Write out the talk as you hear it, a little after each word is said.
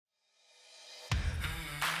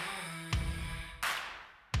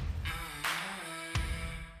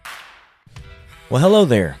Well, hello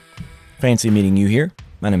there. Fancy meeting you here.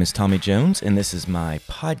 My name is Tommy Jones, and this is my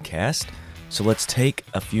podcast. So let's take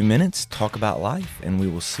a few minutes, talk about life, and we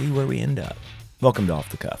will see where we end up. Welcome to Off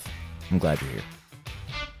the Cuff. I'm glad you're here.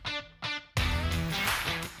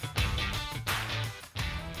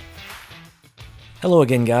 Hello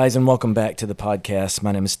again, guys, and welcome back to the podcast.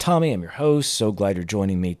 My name is Tommy. I'm your host. So glad you're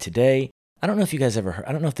joining me today. I don't know if you guys ever heard,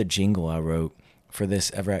 I don't know if the jingle I wrote for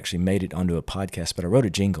this ever actually made it onto a podcast, but I wrote a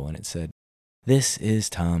jingle and it said, "This is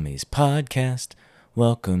Tommy's podcast.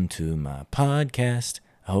 Welcome to my podcast.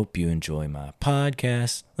 I hope you enjoy my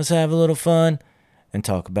podcast. Let's have a little fun and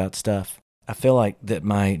talk about stuff." I feel like that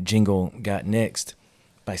my jingle got nixed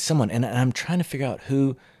by someone, and I'm trying to figure out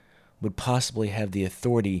who would possibly have the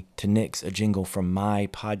authority to nix a jingle from my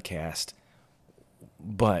podcast.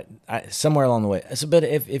 But somewhere along the way. But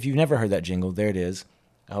if you've never heard that jingle, there it is.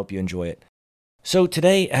 I hope you enjoy it. So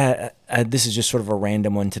today, this is just sort of a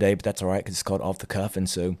random one today, but that's all right because it's called Off the Cuff, and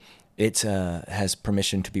so it has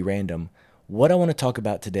permission to be random. What I want to talk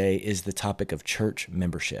about today is the topic of church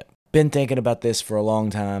membership. Been thinking about this for a long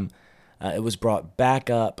time. It was brought back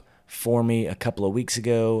up for me a couple of weeks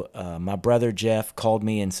ago. My brother Jeff called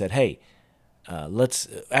me and said, "Hey,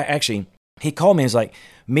 he called me and was like,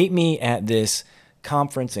 meet me at this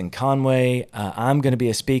conference in Conway. I'm going to be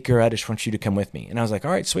a speaker. I just want you to come with me." And I was like,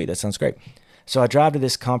 "All right, sweet. That sounds great." So I drive to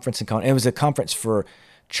this conference in Conway. It was a conference for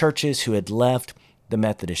churches who had left the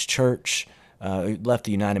Methodist Church, left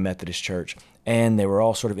the United Methodist Church, and they were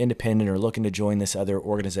all sort of independent or looking to join this other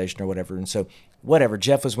organization or whatever. And so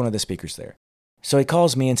Jeff was one of the speakers there. So he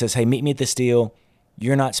calls me and says, "Hey, meet me at this deal.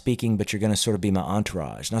 You're not speaking, but you're going to sort of be my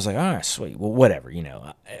entourage." And I was like, "All right, sweet. Well, whatever,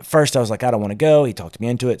 At first, I was like, I don't want to go. He talked me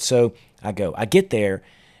into it. So I go. I get there,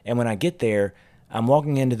 and when I get there, I'm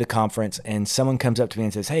walking into the conference, and someone comes up to me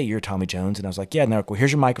and says, "Hey, you're Tommy Jones." And I was like, "Yeah." And they're like, "Well,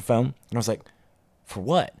 here's your microphone." And I was like, "For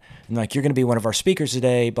what?" And they're like, "You're going to be one of our speakers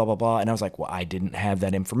today, blah, blah, blah." And I was like, "Well, I didn't have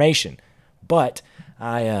that information." But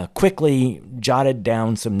I quickly jotted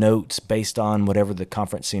down some notes based on whatever the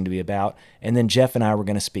conference seemed to be about. And then Jeff and I were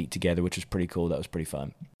going to speak together, which was pretty cool. That was pretty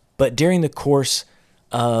fun. But during the course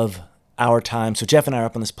of our time, so Jeff and I are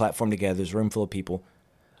up on this platform together. There's a room full of people.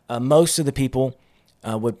 Most of the people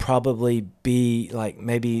would probably be like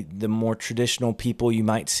maybe the more traditional people you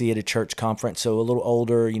might see at a church conference. So a little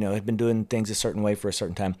older, had been doing things a certain way for a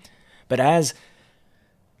certain time. But as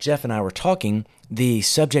Jeff and I were talking, the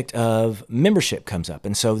subject of membership comes up.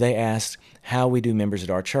 And so they asked how we do members at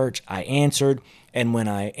our church. I answered. And when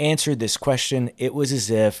I answered this question, it was as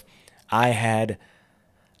if I had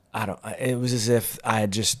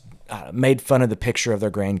just made fun of the picture of their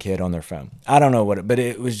grandkid on their phone. I don't know but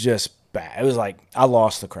it was just bad. It was like I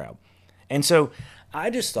lost the crowd. And so I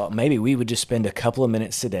just thought maybe we would just spend a couple of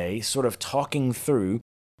minutes today sort of talking through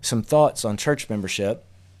some thoughts on church membership.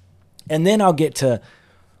 And then I'll get to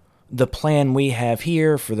the plan we have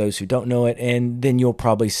here for those who don't know it, and then you'll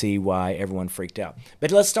probably see why everyone freaked out.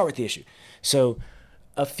 But let's start with the issue. So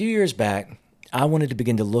a few years back, I wanted to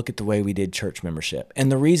begin to look at the way we did church membership. And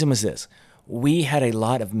the reason was this. We had a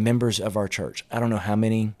lot of members of our church. I don't know how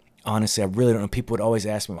many. Honestly, I really don't know. People would always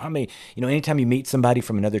ask me, how many, anytime you meet somebody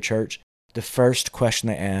from another church, the first question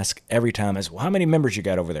they ask every time is, well, how many members you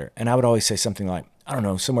got over there? And I would always say something like, I don't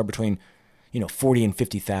know, somewhere between, 40 and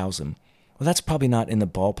 50,000. Well, that's probably not in the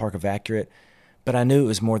ballpark of accurate, but I knew it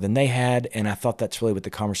was more than they had, and I thought that's really what the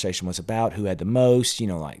conversation was about, who had the most,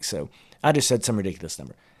 so I just said some ridiculous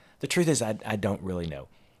number. The truth is, I don't really know.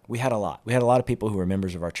 We had a lot. We had a lot of people who were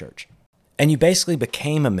members of our church. And you basically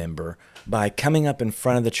became a member by coming up in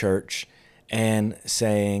front of the church and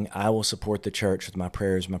saying, "I will support the church with my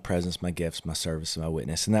prayers, my presence, my gifts, my service, and my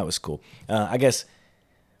witness." And that was cool. I guess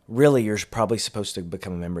really, you're probably supposed to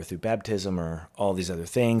become a member through baptism or all these other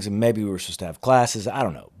things, and maybe we were supposed to have classes. I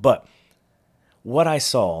don't know. But what I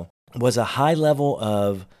saw was a high level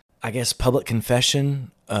of, I guess, public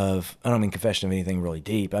confession of, I don't mean confession of anything really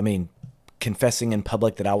deep. I mean confessing in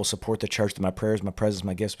public that I will support the church through my prayers, my presence,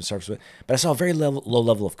 my gifts, my service. But I saw a very low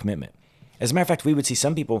level of commitment. As a matter of fact, we would see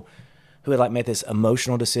some people who had made this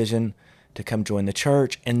emotional decision to come join the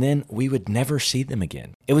church, and then we would never see them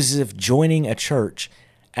again. It was as if joining a church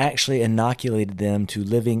actually inoculated them to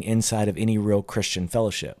living inside of any real Christian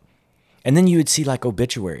fellowship. And then you would see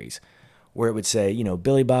obituaries where it would say,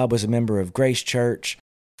 Billy Bob was a member of Grace Church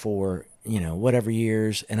for, whatever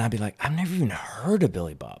years. And I'd be like, I've never even heard of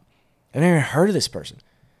Billy Bob. I've never even heard of this person.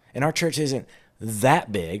 And our church isn't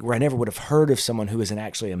that big where I never would have heard of someone who isn't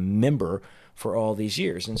actually a member for all these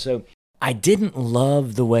years. And so I didn't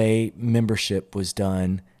love the way membership was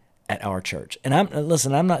done at our church. And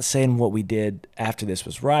I'm not saying what we did after this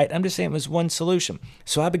was right. I'm just saying it was one solution.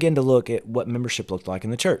 So I began to look at what membership looked like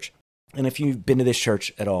in the church. And if you've been to this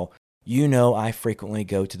church at all, you know I frequently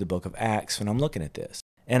go to the book of Acts when I'm looking at this.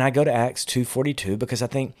 And I go to Acts 2:42 because I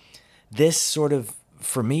think this sort of,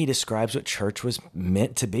 for me, describes what church was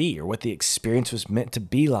meant to be, or what the experience was meant to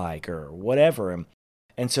be like, or whatever.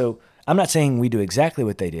 And so I'm not saying we do exactly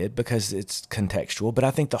what they did because it's contextual, but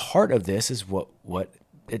I think the heart of this is what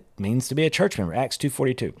it means to be a church member. Acts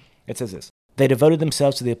 2:42. It says this: "They devoted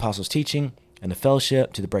themselves to the apostles' teaching and the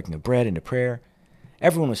fellowship, to the breaking of bread and to prayer.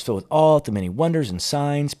 Everyone was filled with awe at the many wonders and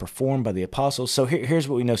signs performed by the apostles." So here's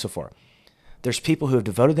what we know so far. There's people who have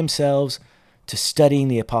devoted themselves to studying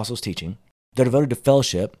the apostles' teaching. They're devoted to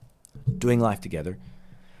fellowship, doing life together.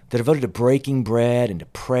 They're devoted to breaking bread and to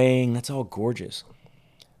praying. That's all gorgeous.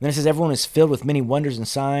 And then it says everyone is filled with many wonders and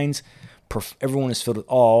signs. Everyone is filled with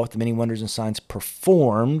awe at the many wonders and signs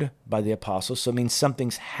performed by the apostles. So it means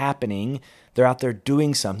something's happening. They're out there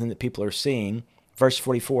doing something that people are seeing. Verse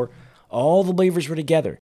 44, all the believers were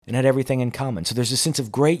together and had everything in common. So there's a sense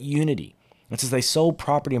of great unity. It says they sold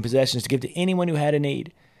property and possessions to give to anyone who had a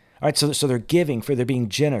need. All right, so they're giving, they're being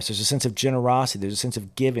generous. There's a sense of generosity. There's a sense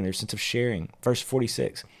of giving. There's a sense of sharing. Verse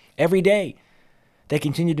 46, every day they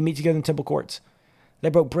continued to meet together in temple courts. They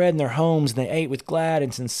broke bread in their homes, and they ate with glad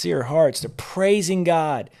and sincere hearts. They're praising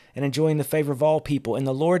God and enjoying the favor of all people. And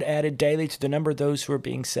the Lord added daily to the number of those who are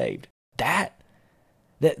being saved. That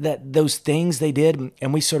those things they did,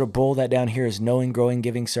 and we sort of boil that down here as knowing, growing,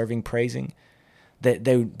 giving, serving, praising. That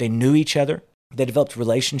they knew each other. They developed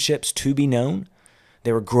relationships to be known.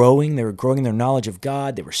 They were growing in their knowledge of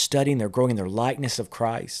God. They were studying. They were growing in their likeness of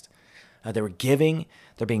Christ. They were giving.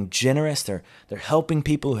 They're being generous. They're helping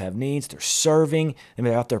people who have needs. They're serving. And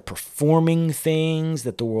they're out there performing things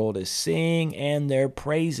that the world is seeing, and they're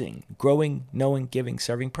praising, growing, knowing, giving,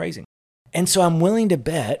 serving, praising. And so I'm willing to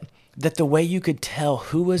bet that the way you could tell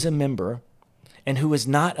who was a member and who was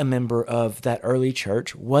not a member of that early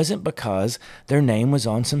church wasn't because their name was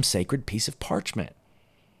on some sacred piece of parchment.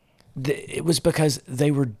 It was because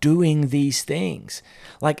they were doing these things.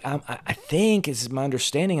 Like, I think, it's my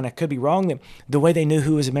understanding, and I could be wrong, that the way they knew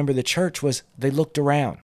who was a member of the church was they looked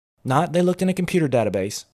around. Not they looked in a computer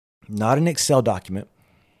database, not an Excel document.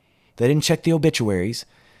 They didn't check the obituaries.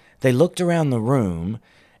 They looked around the room,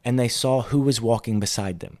 and they saw who was walking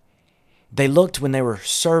beside them. They looked when they were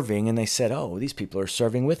serving, and they said, oh, these people are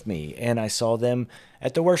serving with me. And I saw them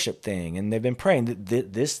at the worship thing, and they've been praying.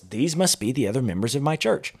 These must be the other members of my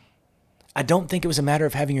church. I don't think it was a matter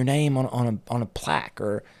of having your name on a plaque,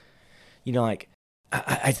 or, like,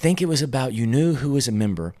 I think it was about you knew who was a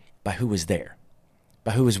member by who was there,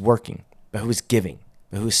 by who was working, by who was giving,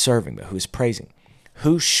 by who was serving, by who was praising.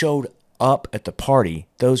 Who showed up at the party,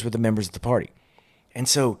 those were the members of the party. And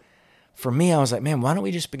so for me, I was like, man, why don't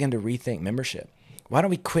we just begin to rethink membership? Why don't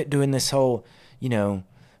we quit doing this whole,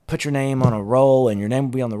 put your name on a roll and your name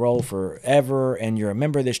will be on the roll forever, and you're a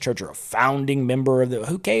member of this church or a founding member of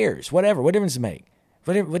who cares? Whatever. What difference does it make?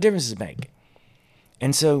 What difference does it make?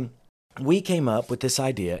 And so we came up with this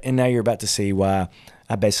idea, and now you're about to see why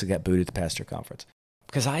I basically got booed at the pastor conference.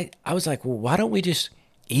 Because I was like, well, why don't we just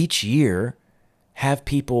each year have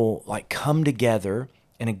people like come together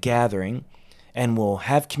in a gathering, and we'll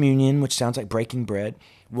have communion, which sounds like breaking bread.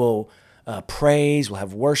 We'll praise, we'll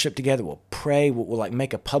have worship together, we'll pray, we'll like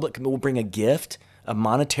make a public, we'll bring a gift, a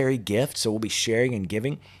monetary gift, so we'll be sharing and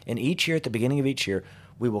giving. And each year, at the beginning of each year,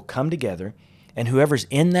 we will come together, and whoever's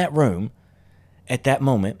in that room at that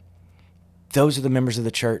moment, those are the members of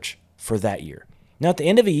the church for that year. Now, at the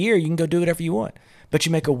end of a year, you can go do whatever you want, but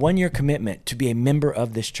you make a 1-year commitment to be a member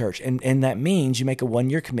of this church. And that means you make a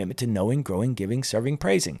 1-year commitment to knowing, growing, giving, serving,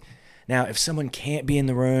 praising. Now, if someone can't be in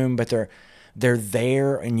the room, but they're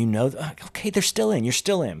there, and okay, they're still in. You're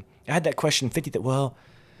still in. I had that question 50 that, well,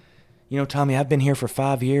 Tommy, I've been here for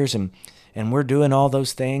 5 years, and we're doing all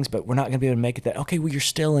those things, but we're not going to be able to make it that. Okay, well, you're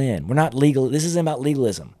still in. We're not legal. This isn't about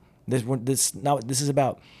legalism. This is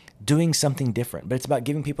about doing something different, but it's about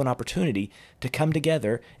giving people an opportunity to come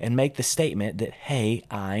together and make the statement that, hey,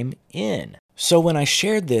 I'm in. So when I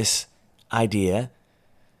shared this idea,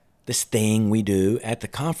 this thing we do at the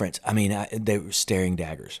conference, they were staring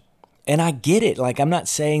daggers. And I get it. Like, I'm not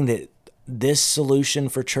saying that this solution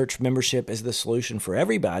for church membership is the solution for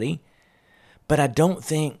everybody, but I don't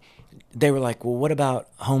think they were like, well, what about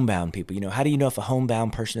homebound people? How do you know if a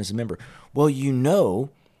homebound person is a member? Well,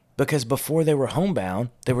 because before they were homebound,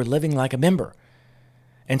 they were living like a member.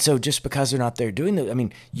 And so just because they're not there doing that,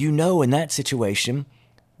 in that situation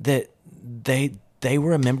that they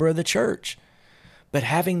were a member of the church. But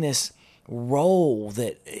having this role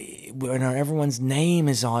that when everyone's name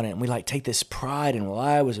is on it, and we like take this pride and, well,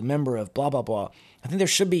 I was a member of blah, blah, blah. I think there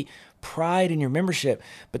should be pride in your membership,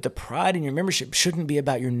 but the pride in your membership shouldn't be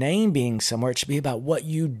about your name being somewhere. It should be about what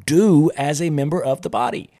you do as a member of the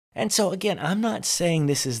body. And so again, I'm not saying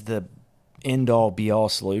this is the end-all be-all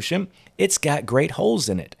solution. It's got great holes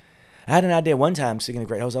in it. I had an idea one time, speaking of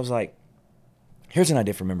great holes, I was like, here's an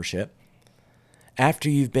idea for membership. After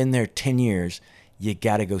you've been there 10 years, you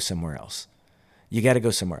got to go somewhere else. You got to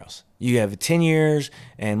go somewhere else. You have 10 years,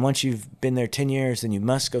 and once you've been there 10 years, then you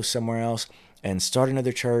must go somewhere else and start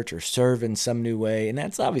another church or serve in some new way. And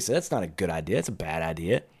that's obviously, that's not a good idea. It's a bad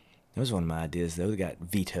idea. That was one of my ideas, though, that got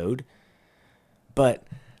vetoed. But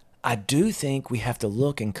I do think we have to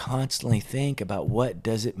look and constantly think about what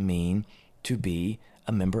does it mean to be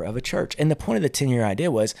a member of a church. And the point of the 10-year idea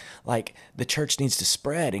was like the church needs to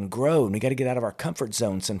spread and grow, and we got to get out of our comfort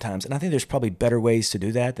zone sometimes. And I think there's probably better ways to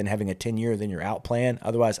do that than having a 10-year then you're out plan.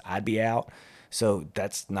 Otherwise, I'd be out. So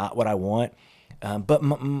that's not what I want. But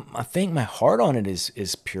I think my heart on it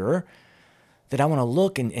is pure, that I want to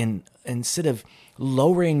look and instead of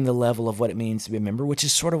lowering the level of what it means to be a member, which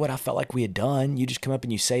is sort of what I felt like we had done. You just come up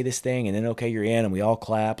and you say this thing and then, okay, you're in, and we all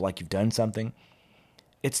clap like you've done something.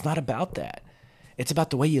 It's not about that. It's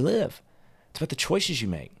about the way you live. It's about the choices you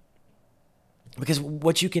make. Because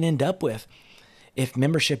what you can end up with if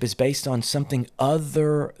membership is based on something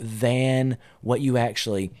other than what you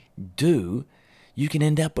actually do, you can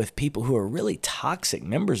end up with people who are really toxic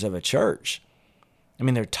members of a church. I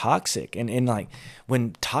mean, they're toxic. And like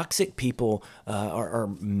when toxic people are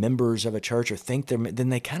members of a church or think then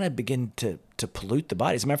they kind of begin to pollute the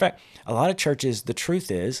body. As a matter of fact, a lot of churches, the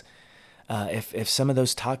truth is, if some of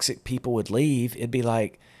those toxic people would leave, it'd be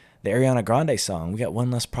like the Ariana Grande song, "We got one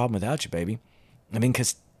less problem without you, baby." I mean,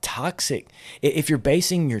 because toxic, if you're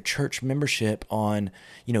basing your church membership on,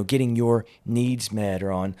 getting your needs met,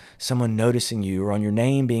 or on someone noticing you, or on your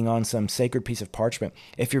name being on some sacred piece of parchment,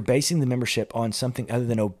 if you're basing the membership on something other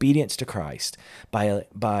than obedience to Christ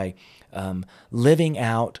by living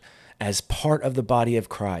out as part of the body of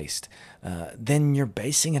Christ, then you're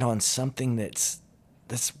basing it on something that's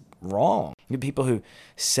wrong. You get people who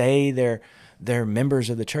say they're members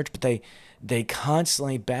of the church, but they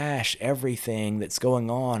constantly bash everything that's going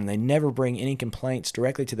on, and they never bring any complaints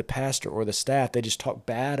directly to the pastor or the staff. They just talk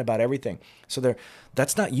bad about everything. So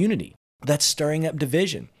that's not unity. That's stirring up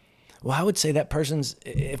division. Well, I would say that person's,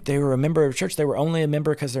 if they were a member of a church, they were only a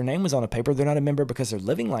member because their name was on a paper. They're not a member because they're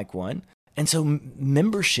living like one. And so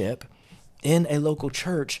membership in a local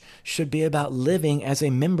church should be about living as a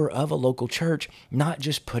member of a local church, not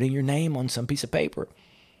just putting your name on some piece of paper.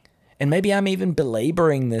 And maybe I'm even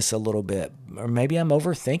belaboring this a little bit, or maybe I'm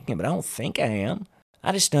overthinking it, but I don't think I am.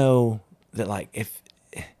 I just know that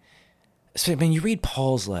you read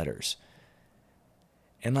Paul's letters,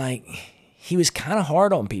 and he was kind of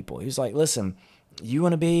hard on people. He was like, listen, you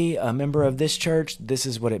want to be a member of this church, this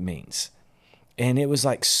is what it means. And it was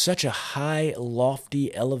like such a high,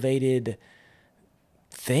 lofty, elevated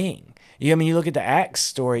thing. You look at the Acts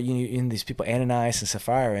story, in these people, Ananias and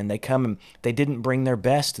Sapphira, and they come and they didn't bring their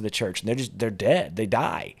best to the church, and they're dead. They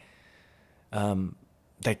die.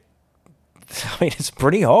 It's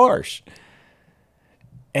pretty harsh.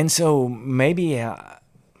 And so maybe I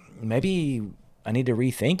need to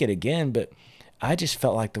rethink it again, but I just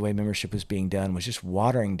felt like the way membership was being done was just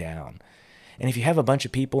watering down. And if you have a bunch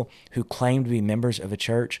of people who claim to be members of a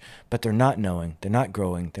church, but they're not knowing, they're not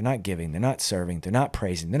growing, they're not giving, they're not serving, they're not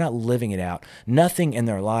praising, they're not living it out, nothing in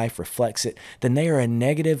their life reflects it, then they are a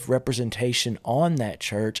negative representation on that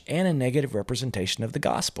church and a negative representation of the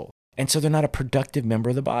gospel. And so they're not a productive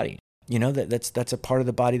member of the body. That's a part of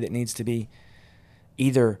the body that needs to be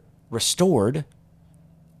either restored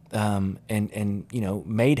and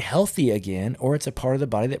made healthy again, or it's a part of the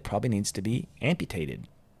body that probably needs to be amputated.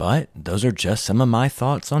 But those are just some of my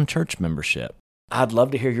thoughts on church membership. I'd love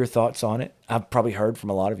to hear your thoughts on it. I've probably heard from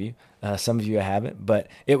a lot of you. Some of you I haven't. But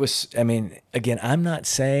again, I'm not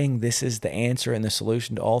saying this is the answer and the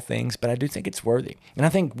solution to all things, but I do think it's worthy. And I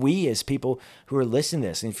think we as people who are listening to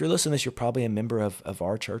this, and if you're listening to this, you're probably a member of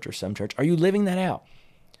our church or some church. Are you living that out?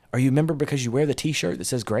 Are you a member because you wear the t-shirt that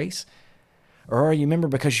says grace? Or are you a member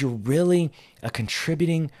because you're really a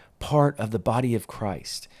contributing part of the body of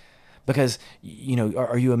Christ? Because,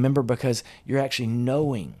 are you a member because you're actually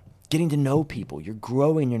getting to know people, you're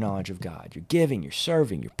growing your knowledge of God, you're giving, you're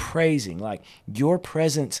serving, you're praising, like your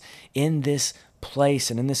presence in this place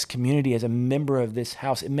and in this community as a member of this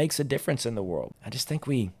house, it makes a difference in the world. I just think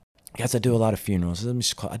I do a lot of funerals.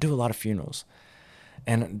 I do a lot of funerals.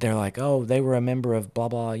 And they're like, oh, they were a member of blah,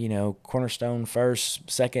 blah, Cornerstone First,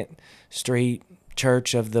 Second Street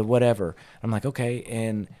Church of the whatever. I'm like, okay,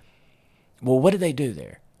 and well, what did they do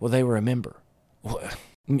there? Well, they were a member.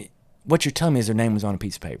 What you're telling me is their name was on a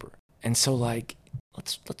piece of paper. And so like,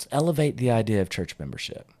 let's elevate the idea of church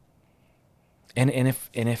membership. And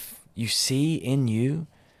if you see in you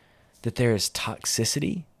that there is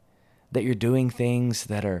toxicity, that you're doing things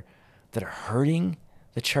that are hurting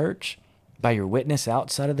the church by your witness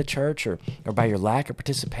outside of the church, or by your lack of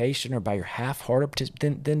participation, or by your half-hearted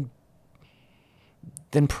participation,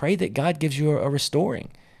 then pray that God gives you a restoring.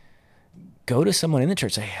 Go to someone in the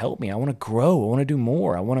church, say, help me. I want to grow. I want to do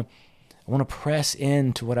more. I want to press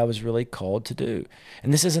into what I was really called to do.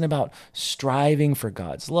 And this isn't about striving for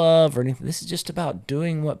God's love or anything. This is just about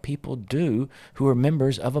doing what people do who are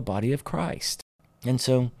members of a body of Christ. And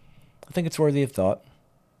so I think it's worthy of thought.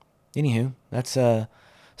 Anywho, that's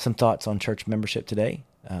some thoughts on church membership today.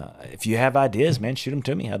 If you have ideas, man, shoot them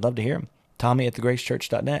to me. I'd love to hear them.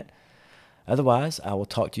 Tommy@thegracechurch.net. Otherwise, I will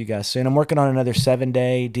talk to you guys soon. I'm working on another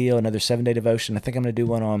 7-day deal, another 7-day devotion. I think I'm going to do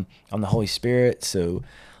one on the Holy Spirit, so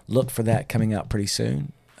look for that coming out pretty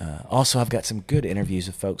soon. Also, I've got some good interviews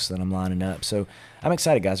with folks that I'm lining up, so I'm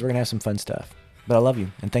excited, guys. We're going to have some fun stuff. But I love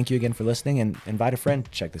you, and thank you again for listening, and invite a friend to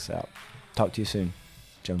check this out. Talk to you soon.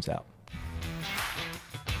 Jones out.